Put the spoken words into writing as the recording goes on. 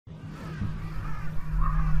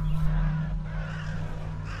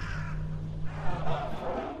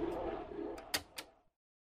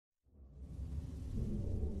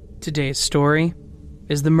Today's story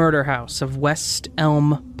is The Murder House of West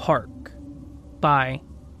Elm Park by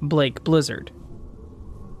Blake Blizzard.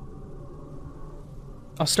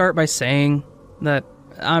 I'll start by saying that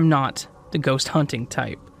I'm not the ghost hunting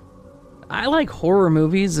type. I like horror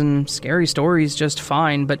movies and scary stories just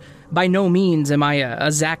fine, but by no means am I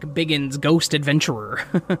a Zach Biggins ghost adventurer.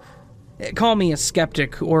 Call me a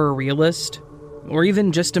skeptic or a realist, or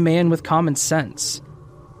even just a man with common sense.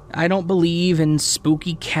 I don't believe in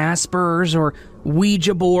spooky Caspers or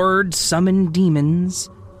Ouija boards summon demons.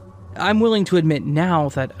 I'm willing to admit now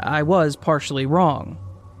that I was partially wrong.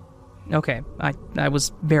 Okay, I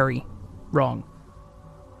was very wrong.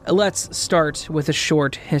 Let's start with a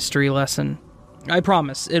short history lesson. I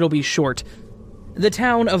promise it'll be short. The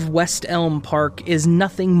town of West Elm Park is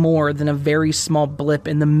nothing more than a very small blip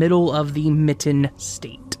in the middle of the Mitten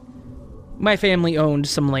State. My family owned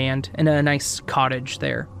some land and a nice cottage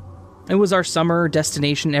there. It was our summer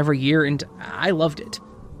destination every year, and I loved it.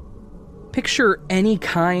 Picture any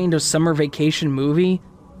kind of summer vacation movie,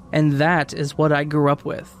 and that is what I grew up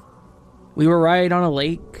with. We were right on a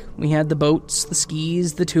lake. We had the boats, the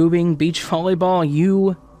skis, the tubing, beach volleyball,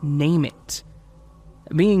 you name it.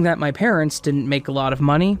 Being that my parents didn't make a lot of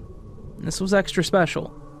money, this was extra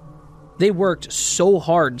special. They worked so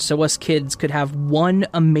hard so us kids could have one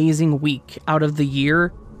amazing week out of the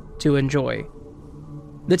year to enjoy.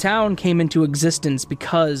 The town came into existence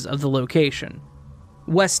because of the location.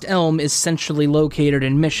 West Elm is centrally located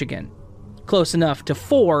in Michigan, close enough to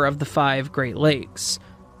 4 of the 5 Great Lakes.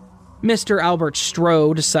 Mr. Albert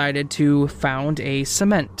Stroh decided to found a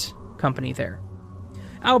cement company there.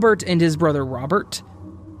 Albert and his brother Robert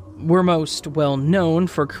were most well known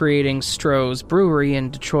for creating Stroh's Brewery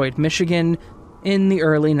in Detroit, Michigan in the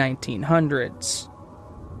early 1900s.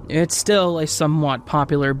 It's still a somewhat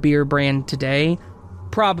popular beer brand today,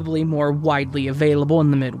 probably more widely available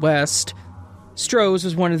in the Midwest. Stroh's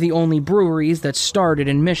was one of the only breweries that started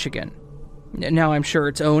in Michigan. Now I'm sure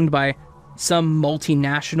it's owned by some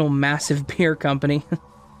multinational massive beer company.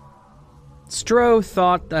 Stroh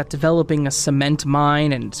thought that developing a cement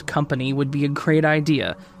mine and company would be a great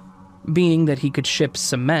idea, being that he could ship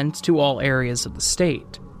cement to all areas of the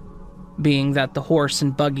state. Being that the horse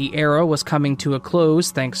and buggy era was coming to a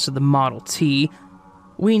close thanks to the Model T,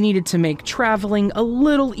 we needed to make traveling a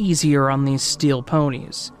little easier on these steel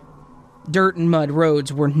ponies. Dirt and mud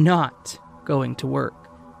roads were not going to work.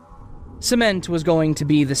 Cement was going to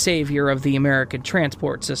be the savior of the American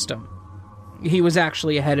transport system. He was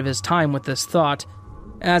actually ahead of his time with this thought,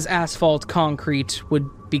 as asphalt concrete would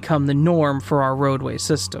become the norm for our roadway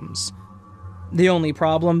systems. The only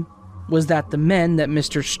problem was that the men that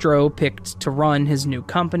Mr. Stroh picked to run his new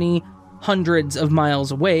company, hundreds of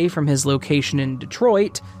miles away from his location in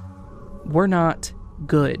Detroit, were not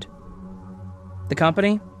good. The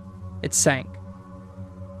company, it sank.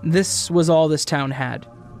 This was all this town had,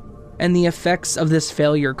 and the effects of this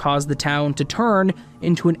failure caused the town to turn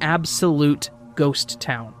into an absolute ghost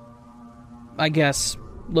town. I guess,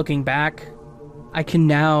 looking back, I can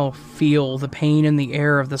now feel the pain in the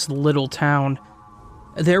air of this little town.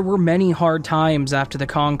 There were many hard times after the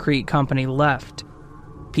concrete company left.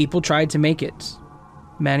 People tried to make it.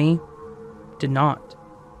 Many did not.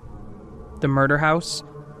 The Murder House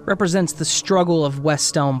represents the struggle of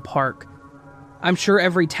West Elm Park. I'm sure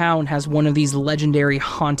every town has one of these legendary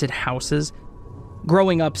haunted houses.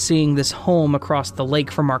 Growing up seeing this home across the lake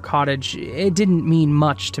from our cottage, it didn't mean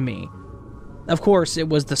much to me. Of course, it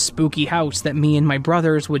was the spooky house that me and my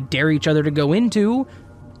brothers would dare each other to go into,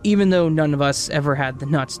 even though none of us ever had the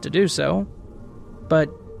nuts to do so. But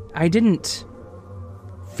I didn't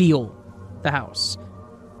feel the house,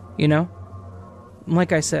 you know?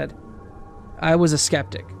 Like I said, I was a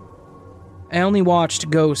skeptic. I only watched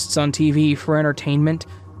ghosts on TV for entertainment,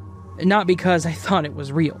 not because I thought it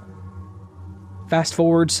was real. Fast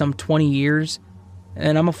forward some 20 years,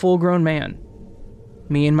 and I'm a full-grown man.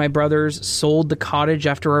 Me and my brothers sold the cottage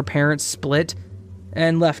after our parents split,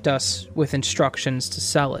 and left us with instructions to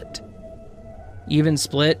sell it. Even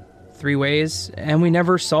split 3 ways, and we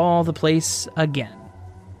never saw the place again.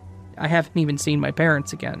 I haven't even seen my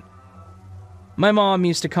parents again. My mom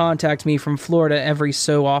used to contact me from Florida every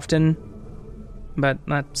so often, but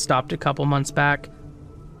that stopped a couple months back.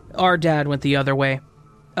 Our dad went the other way,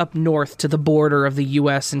 up north to the border of the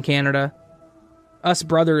US and Canada. Us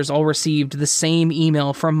brothers all received the same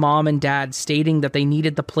email from mom and dad stating that they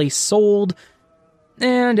needed the place sold,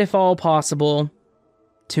 and if all possible,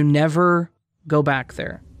 to never go back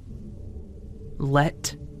there.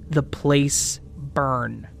 Let the place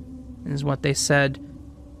burn, is what they said.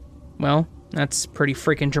 Well, that's pretty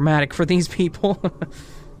freaking dramatic for these people.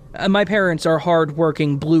 My parents are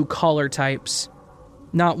hard-working, blue-collar types.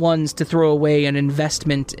 Not ones to throw away an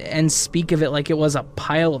investment and speak of it like it was a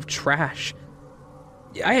pile of trash.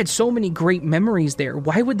 I had so many great memories there.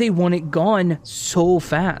 Why would they want it gone so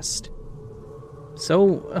fast? So,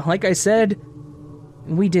 like I said,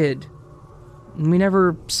 we did. We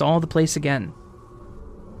never saw the place again.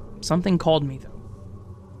 Something called me, though.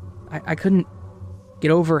 I couldn't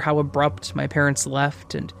get over how abrupt my parents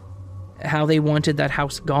left and how they wanted that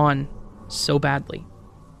house gone so badly.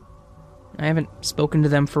 I haven't spoken to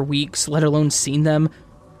them for weeks, let alone seen them.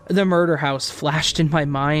 The murder house flashed in my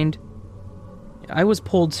mind. I was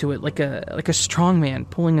pulled to it like a strong man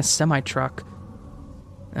pulling a semi-truck.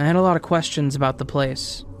 I had a lot of questions about the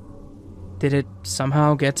place. Did it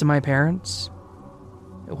somehow get to my parents?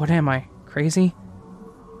 What am I, crazy?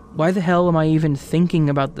 Why the hell am I even thinking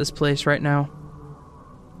about this place right now?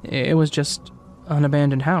 It was just an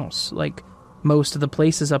abandoned house, like most of the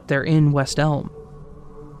places up there in West Elm.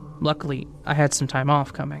 Luckily, I had some time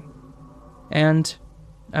off coming. And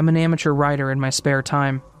I'm an amateur rider in my spare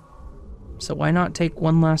time. So why not take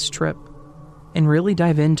one last trip and really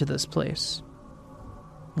dive into this place?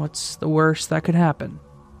 What's the worst that could happen?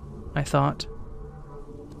 I thought.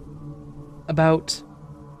 About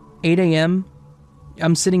 8 a.m.,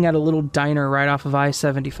 I'm sitting at a little diner right off of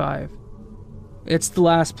I-75. It's the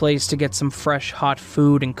last place to get some fresh, hot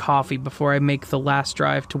food and coffee before I make the last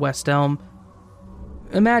drive to West Elm.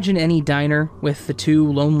 Imagine any diner with the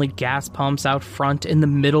two lonely gas pumps out front in the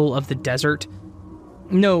middle of the desert.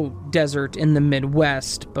 No desert in the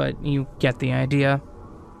Midwest, but you get the idea.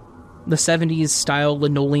 The 70s style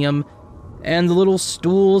linoleum and the little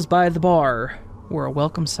stools by the bar were a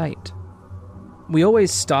welcome sight. We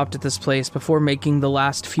always stopped at this place before making the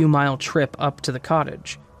last few-mile trip up to the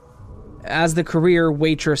cottage. As the career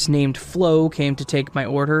waitress named Flo came to take my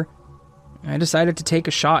order, I decided to take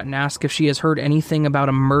a shot and ask if she has heard anything about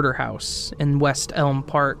a murder house in West Elm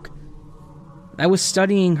Park. I was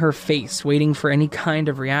studying her face, waiting for any kind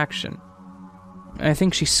of reaction. I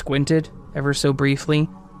think she squinted, ever so briefly,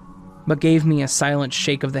 but gave me a silent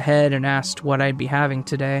shake of the head and asked what I'd be having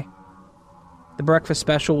today. The breakfast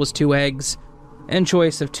special was 2 eggs, and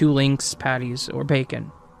choice of 2 links, patties, or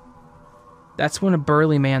bacon. That's when a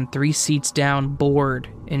burly man 3 seats down bored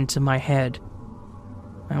into my head.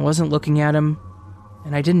 I wasn't looking at him,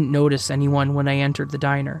 and I didn't notice anyone when I entered the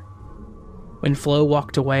diner. When Flo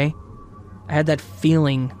walked away, I had that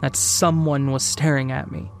feeling that someone was staring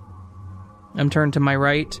at me. I turned to my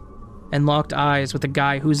right and locked eyes with a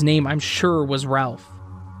guy whose name I'm sure was Ralph.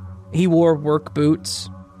 He wore work boots,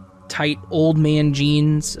 tight old man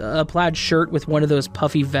jeans, a plaid shirt with one of those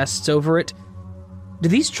puffy vests over it. Do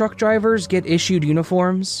these truck drivers get issued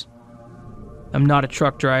uniforms? I'm not a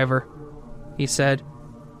truck driver, he said.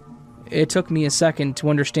 It took me a second to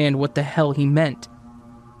understand what the hell he meant.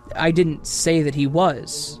 I didn't say that he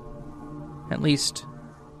was. At least,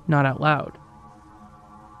 not out loud.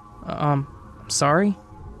 Sorry?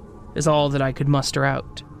 Is all that I could muster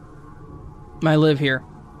out. I live here,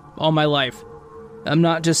 all my life. I'm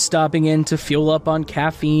not just stopping in to fuel up on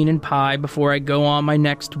caffeine and pie before I go on my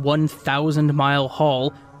next 1,000-mile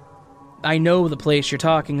haul. I know the place you're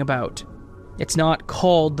talking about. It's not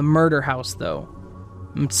called the Murder House, though.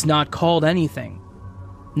 It's not called anything.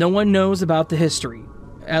 No one knows about the history,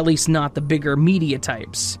 at least not the bigger media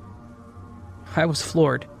types. I was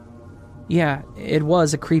floored. Yeah, it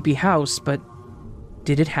was a creepy house, but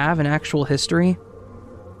did it have an actual history?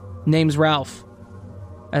 Name's Ralph.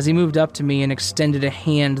 As he moved up to me and extended a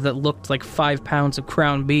hand that looked like 5 pounds of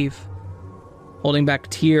ground beef. Holding back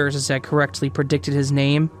tears as I correctly predicted his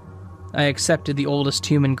name, I accepted the oldest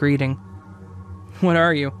human greeting. What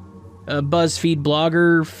are you? A BuzzFeed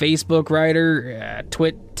blogger, Facebook writer,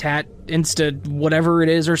 Twit, Tat, Insta, whatever it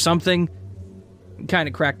is or something?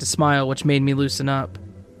 Kinda cracked a smile, which made me loosen up.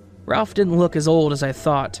 Ralph didn't look as old as I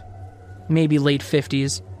thought. Maybe late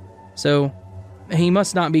 50s. So he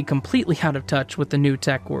must not be completely out of touch with the new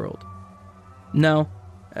tech world. No,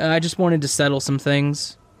 I just wanted to settle some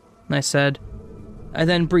things, I said. I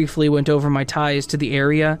then briefly went over my ties to the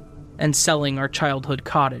area and selling our childhood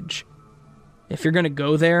cottage. If you're gonna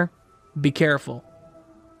go there, be careful.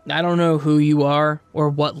 I don't know who you are or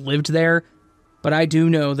what lived there, but I do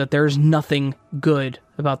know that there's nothing good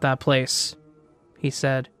about that place, he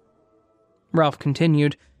said. Ralph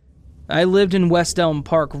continued, I lived in West Elm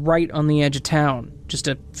Park right on the edge of town, just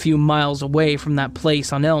a few miles away from that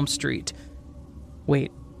place on Elm Street.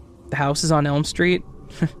 Wait, the house is on Elm Street?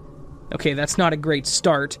 Okay, that's not a great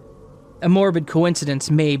start. A morbid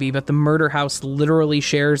coincidence, maybe, but the murder house literally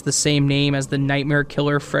shares the same name as the nightmare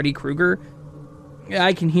killer Freddy Krueger?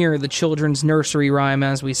 I can hear the children's nursery rhyme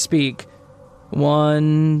as we speak.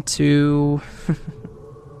 1, 2...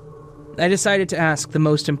 I decided to ask the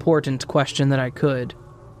most important question that I could.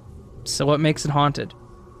 So what makes it haunted?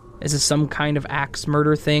 Is it some kind of axe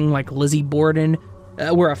murder thing like Lizzie Borden,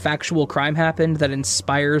 where a factual crime happened that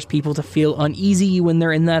inspires people to feel uneasy when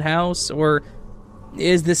they're in that house? Or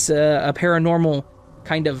is this a paranormal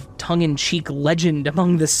kind of tongue-in-cheek legend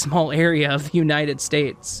among this small area of the United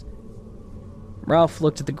States? Ralph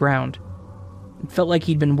looked at the ground. It felt like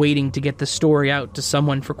he'd been waiting to get the story out to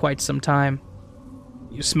someone for quite some time.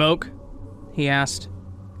 "You smoke?" he asked.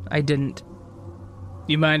 I didn't.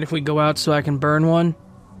 "You mind if we go out so I can burn one?"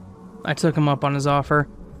 I took him up on his offer.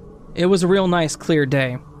 It was a real nice clear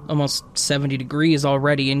day, almost 70 degrees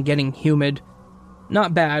already and getting humid.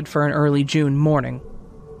 Not bad for an early June morning.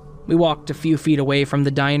 We walked a few feet away from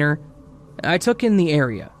the diner. I took in the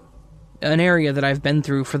area. An area that I've been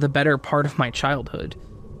through for the better part of my childhood.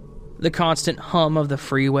 The constant hum of the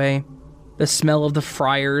freeway, the smell of the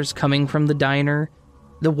fryers coming from the diner,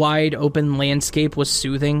 the wide open landscape was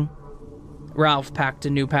soothing. Ralph packed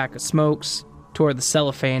a new pack of smokes, tore the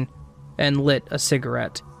cellophane, and lit a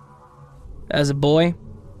cigarette. "As a boy,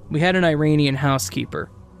 we had an Iranian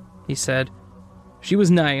housekeeper," he said. "She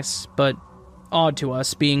was nice, but odd to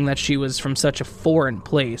us, being that she was from such a foreign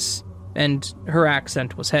place, and her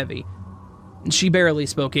accent was heavy. She barely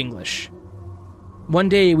spoke English. One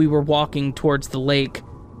day we were walking towards the lake.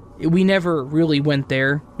 We never really went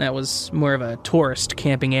there. That was more of a tourist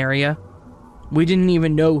camping area. We didn't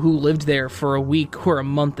even know who lived there for a week or a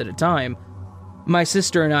month at a time. My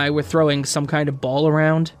sister and I were throwing some kind of ball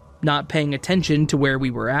around, not paying attention to where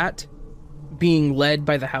we were at, being led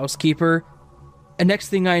by the housekeeper. And next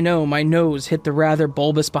thing I know, my nose hit the rather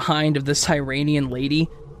bulbous behind of this Iranian lady.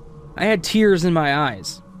 I had tears in my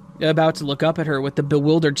eyes, about to look up at her with a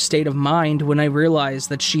bewildered state of mind when I realized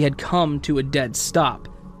that she had come to a dead stop.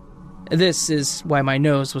 This is why my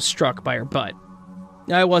nose was struck by her butt.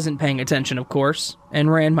 I wasn't paying attention, of course,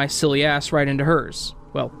 and ran my silly ass right into hers.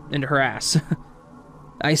 Well, into her ass.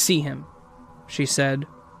 "I see him," she said.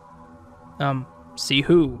 See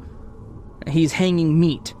who?" "He's hanging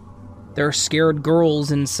meat. There are scared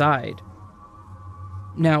girls inside."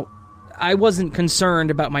 Now, I wasn't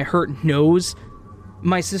concerned about my hurt nose.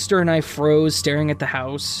 My sister and I froze, staring at the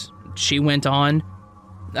house. She went on.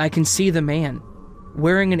 "I can see the man,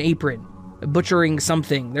 wearing an apron, butchering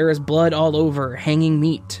something. There is blood all over, hanging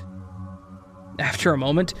meat." After a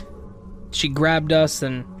moment, she grabbed us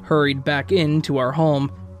and hurried back into our home.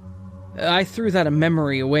 I threw that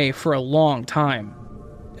memory away for a long time,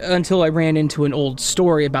 until I ran into an old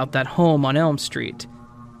story about that home on Elm Street.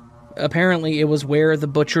 Apparently, it was where the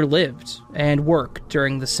butcher lived and worked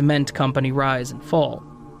during the cement company rise and fall.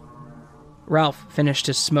 Ralph finished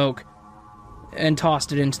his smoke and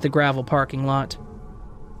tossed it into the gravel parking lot.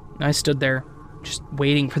 I stood there, just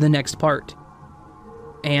waiting for the next part.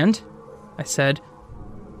 "And?" I said.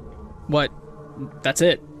 "What? That's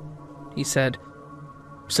it," he said.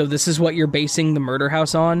 "So this is what you're basing the murder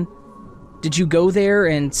house on? Did you go there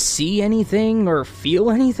and see anything or feel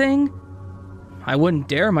anything?" "I wouldn't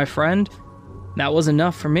dare, my friend. That was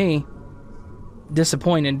enough for me."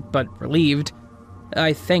 Disappointed, but relieved,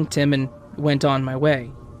 I thanked him and went on my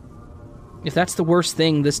way. If that's the worst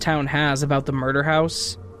thing this town has about the murder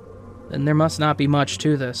house, then there must not be much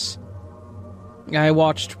to this. I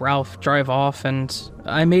watched Ralph drive off, and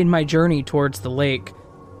I made my journey towards the lake.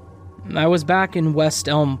 I was back in West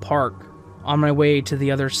Elm Park, on my way to the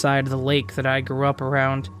other side of the lake that I grew up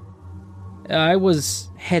around. I was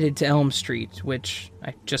headed to Elm Street, which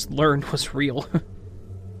I just learned was real.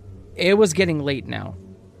 It was getting late now.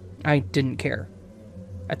 I didn't care.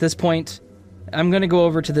 At this point, I'm gonna go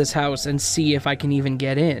over to this house and see if I can even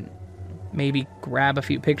get in. Maybe grab a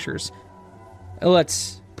few pictures.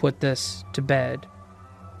 Let's put this to bed.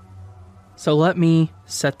 So let me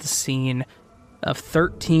set the scene of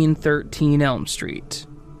 1313 Elm Street.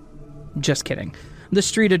 Just kidding. The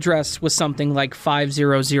street address was something like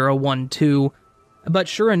 50012, but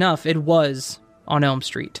sure enough, it was on Elm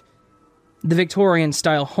Street. The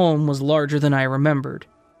Victorian-style home was larger than I remembered.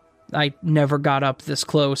 I never got up this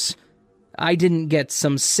close. I didn't get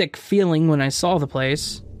some sick feeling when I saw the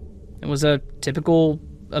place. It was a typical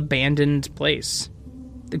abandoned place.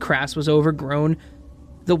 The grass was overgrown.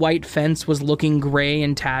 The white fence was looking gray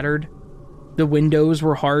and tattered. The windows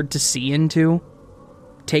were hard to see into.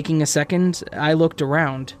 Taking a second, I looked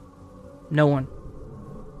around. No one.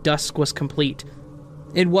 Dusk was complete.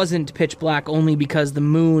 It wasn't pitch black only because the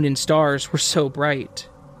moon and stars were so bright.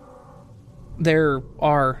 There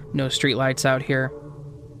are no streetlights out here.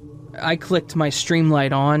 I clicked my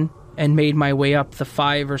streamlight on and made my way up the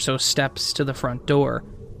 5 or so steps to the front door.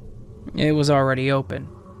 It was already open.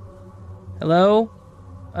 "Hello?"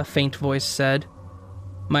 a faint voice said.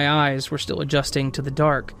 My eyes were still adjusting to the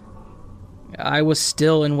dark. I was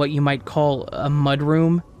still in what you might call a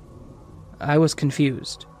mudroom. I was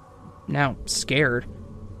confused, now scared.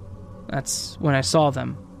 That's when I saw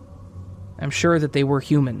them. I'm sure that they were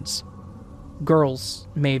humans. Girls,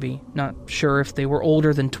 maybe. Not sure if they were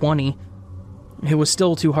older than 20. It was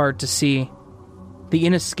still too hard to see. The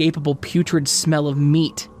inescapable putrid smell of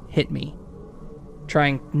meat hit me.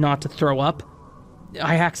 Trying not to throw up,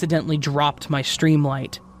 I accidentally dropped my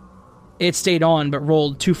streamlight. It stayed on but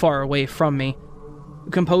rolled too far away from me.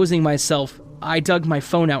 Composing myself, I dug my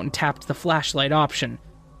phone out and tapped the flashlight option.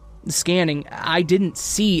 Scanning, I didn't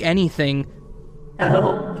see anything.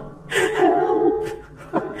 Help! Help!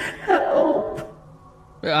 Help!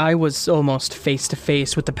 I was almost face to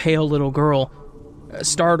face with the pale little girl.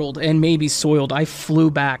 Startled and maybe soiled, I flew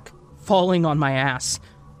back, falling on my ass.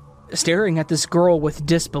 Staring at this girl with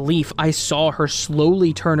disbelief, I saw her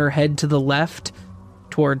slowly turn her head to the left,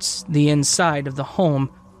 towards the inside of the home.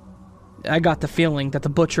 I got the feeling that the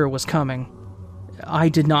butcher was coming. I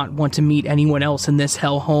did not want to meet anyone else in this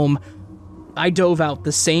hell home. I dove out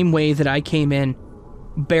the same way that I came in,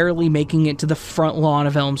 barely making it to the front lawn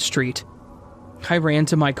of Elm Street. I ran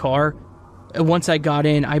to my car. Once I got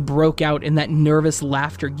in, I broke out in that nervous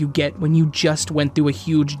laughter you get when you just went through a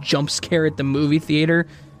huge jump scare at the movie theater.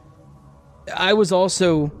 I was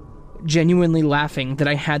also genuinely laughing that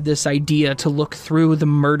I had this idea to look through the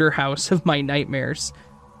murder house of my nightmares.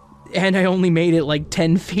 And I only made it like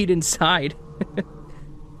 10 feet inside.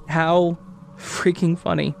 How freaking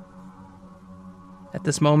funny. At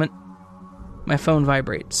this moment, my phone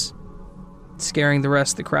vibrates, scaring the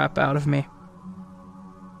rest of the crap out of me.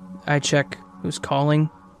 I check who's calling,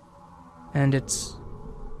 and it's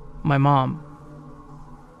my mom.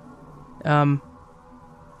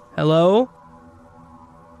 Hello?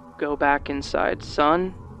 Go back inside,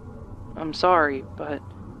 son. I'm sorry, but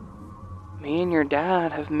me and your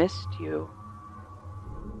dad have missed you.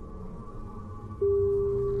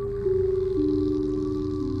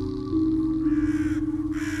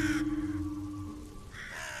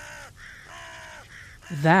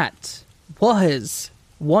 That was,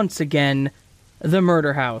 once again, The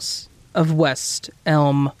Murder House of West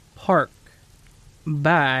Elm Park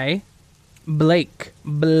by Blake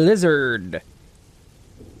Blizzard.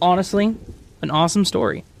 Honestly, an awesome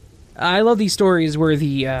story. I love these stories where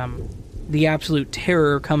the absolute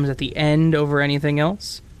terror comes at the end over anything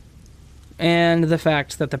else. And the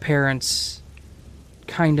fact that the parents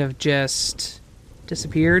kind of just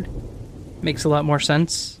disappeared makes a lot more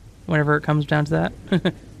sense whenever it comes down to that.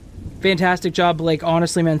 Fantastic job, Blake.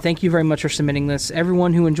 Honestly, man, thank you very much for submitting this.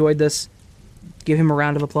 Everyone who enjoyed this, give him a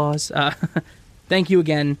round of applause. Thank you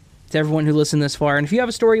again to everyone who listened this far. And if you have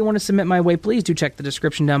a story you want to submit my way, please do check the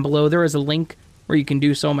description down below. There is a link where you can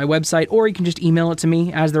do so on my website, or you can just email it to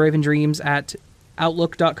me,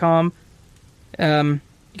 astheravendreams@outlook.com. You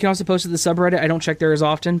can also post it to the subreddit. I don't check there as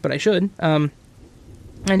often, but I should.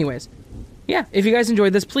 Anyways, yeah, if you guys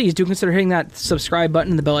enjoyed this, please do consider hitting that subscribe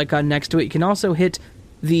button and the bell icon next to it. You can also hit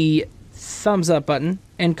the thumbs up button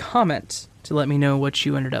and comment to let me know what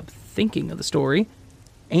you ended up thinking of the story.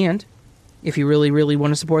 And if you really, really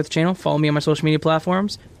want to support the channel, follow me on my social media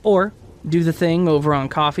platforms, or do the thing over on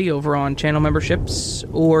Ko-fi, over on channel memberships,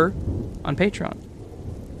 or on Patreon.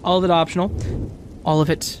 All of it optional. All of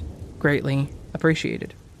it greatly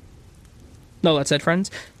appreciated. All that said,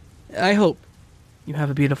 friends, I hope you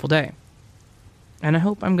have a beautiful day. And I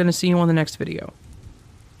hope I'm going to see you on the next video.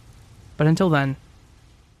 But until then,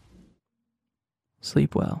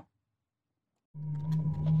 sleep well.